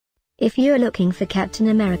If you're looking for Captain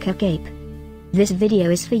America cape, this video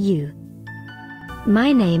is for you.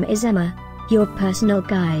 My name is Emma, your personal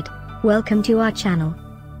guide. Welcome to our channel.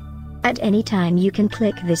 At any time you can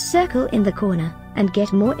click this circle in the corner, and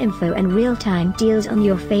get more info and real-time deals on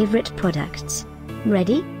your favorite products.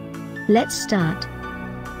 Ready? Let's start.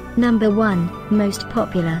 Number 1, Most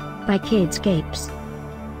Popular, by Kids Capes.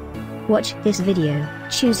 Watch this video,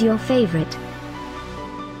 choose your favorite.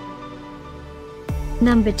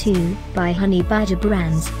 Number 2, by Honey Badger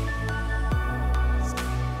Brands.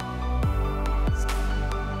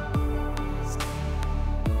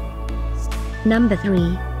 Number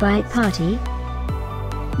 3, by Ecparty.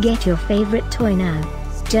 Get your favorite toy now.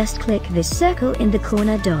 Just click this circle in the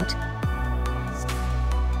corner dot.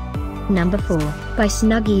 Number 4, by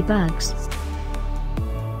Snuggy Bugs.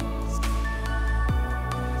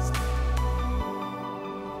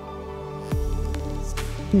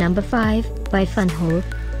 Number 5, by Funhall.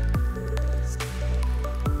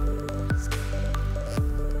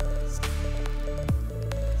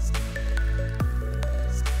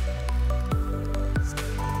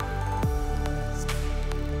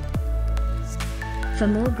 For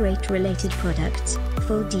more great related products,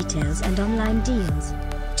 full details and online deals,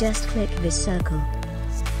 just click this circle.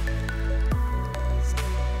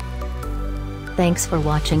 Thanks for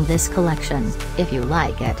watching this collection. If you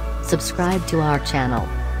like it, subscribe to our channel.